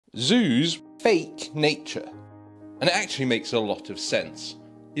Zoos fake nature, and it actually makes a lot of sense.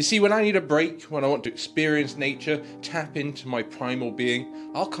 You see, when I need a break, when I want to experience nature, tap into my primal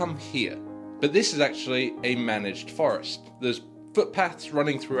being, I'll come here. But this is actually a managed forest. There's footpaths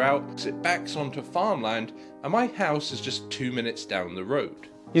running throughout, it backs onto farmland, and my house is just 2 minutes down the road.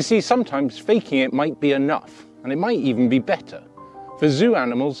 You see, sometimes faking it might be enough, and it might even be better. For zoo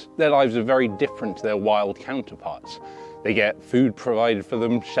animals, their lives are very different to their wild counterparts. They get food provided for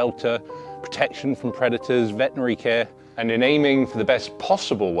them, shelter, protection from predators, veterinary care, and in aiming for the best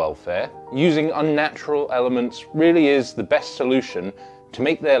possible welfare, using unnatural elements really is the best solution to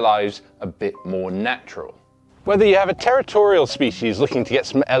make their lives a bit more natural. Whether you have a territorial species looking to get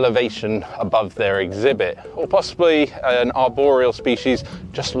some elevation above their exhibit, or possibly an arboreal species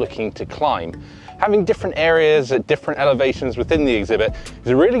just looking to climb, having different areas at different elevations within the exhibit is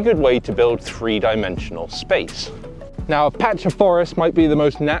a really good way to build three-dimensional space. Now, a patch of forest might be the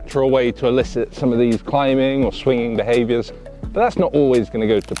most natural way to elicit some of these climbing or swinging behaviours, but that's not always going to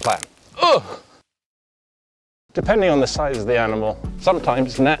go to plan. Ugh! Depending on the size of the animal,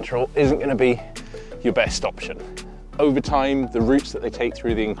 sometimes natural isn't going to be your best option. Over time, the routes that they take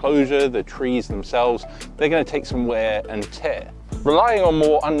through the enclosure, the trees themselves, they're going to take some wear and tear. Relying on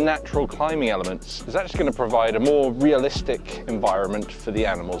more unnatural climbing elements is actually going to provide a more realistic environment for the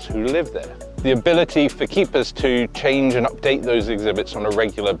animals who live there. The ability for keepers to change and update those exhibits on a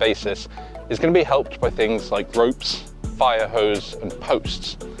regular basis is going to be helped by things like ropes, fire hose and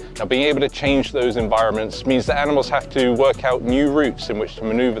posts. Now, being able to change those environments means that animals have to work out new routes in which to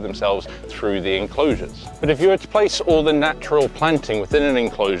maneuver themselves through the enclosures. But if you were to place all the natural planting within an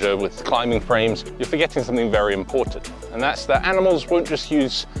enclosure with climbing frames, you're forgetting something very important. And that's that animals won't just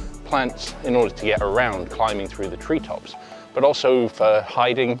use plants in order to get around climbing through the treetops, but also for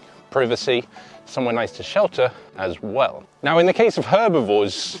hiding, privacy, somewhere nice to shelter as well. Now, in the case of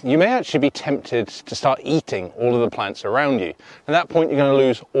herbivores, you may actually be tempted to start eating all of the plants around you. At that point, you're going to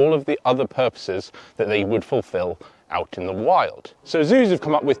lose all of the other purposes that they would fulfill out in the wild. So zoos have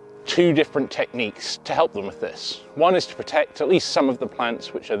come up with two different techniques to help them with this. One is to protect at least some of the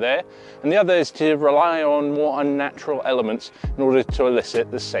plants which are there, and the other is to rely on more unnatural elements in order to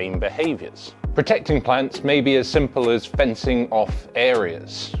elicit the same behaviours. Protecting plants may be as simple as fencing off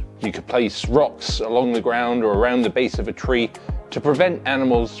areas. You could place rocks along the ground or around the base of a tree to prevent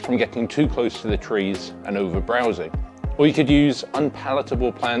animals from getting too close to the trees and over-browsing. Or you could use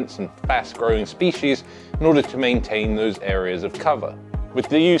unpalatable plants and fast-growing species in order to maintain those areas of cover. With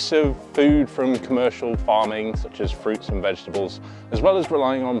the use of food from commercial farming, such as fruits and vegetables, as well as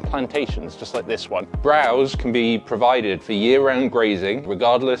relying on plantations, just like this one, browse can be provided for year-round grazing,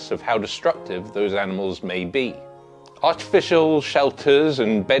 regardless of how destructive those animals may be. Artificial shelters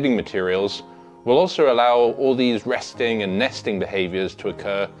and bedding materials will also allow all these resting and nesting behaviours to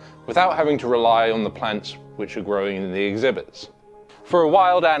occur without having to rely on the plants which are growing in the exhibits. For a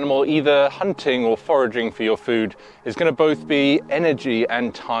wild animal, either hunting or foraging for your food is going to both be energy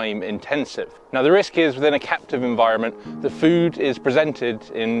and time intensive. Now, the risk is within a captive environment, the food is presented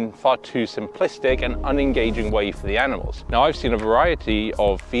in far too simplistic and unengaging way for the animals. Now, I've seen a variety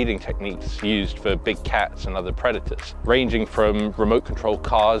of feeding techniques used for big cats and other predators, ranging from remote control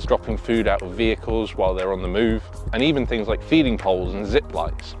cars dropping food out of vehicles while they're on the move, and even things like feeding poles and zip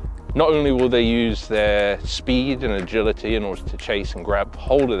lines. Not only will they use their speed and agility in order to chase and grab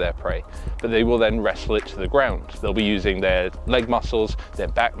hold of their prey, but they will then wrestle it to the ground. They'll be using their leg muscles, their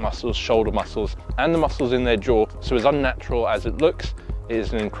back muscles, shoulder muscles, and the muscles in their jaw. So as unnatural as it looks, it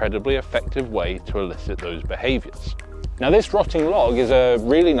is an incredibly effective way to elicit those behaviors. Now, this rotting log is a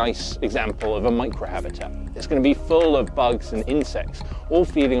really nice example of a microhabitat. It's going to be full of bugs and insects, all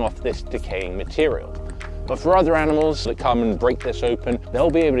feeding off this decaying material. But for other animals that come and break this open,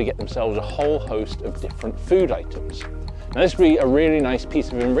 they'll be able to get themselves a whole host of different food items. Now, this would be a really nice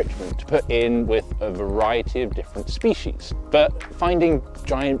piece of enrichment to put in with a variety of different species. But finding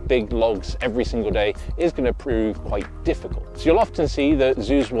giant big logs every single day is going to prove quite difficult. So you'll often see that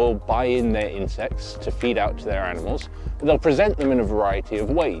zoos will buy in their insects to feed out to their animals, but they'll present them in a variety of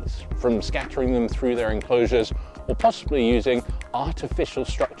ways, from scattering them through their enclosures or possibly using artificial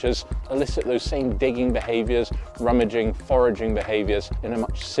structures to elicit those same digging behaviours, rummaging, foraging behaviours in a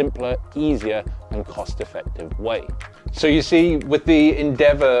much simpler, easier and cost-effective way. So you see, with the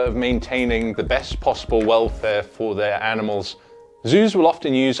endeavour of maintaining the best possible welfare for their animals, zoos will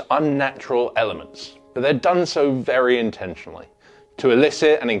often use unnatural elements, but they're done so very intentionally to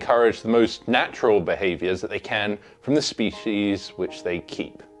elicit and encourage the most natural behaviours that they can from the species which they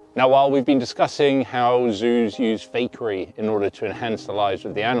keep. Now, while we've been discussing how zoos use fakery in order to enhance the lives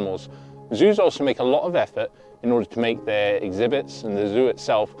of the animals, Zoos also make a lot of effort in order to make their exhibits and the zoo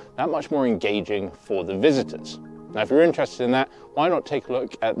itself that much more engaging for the visitors. Now, if you're interested in that, why not take a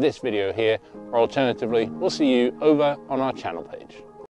look at this video here, or alternatively, we'll see you over on our channel page.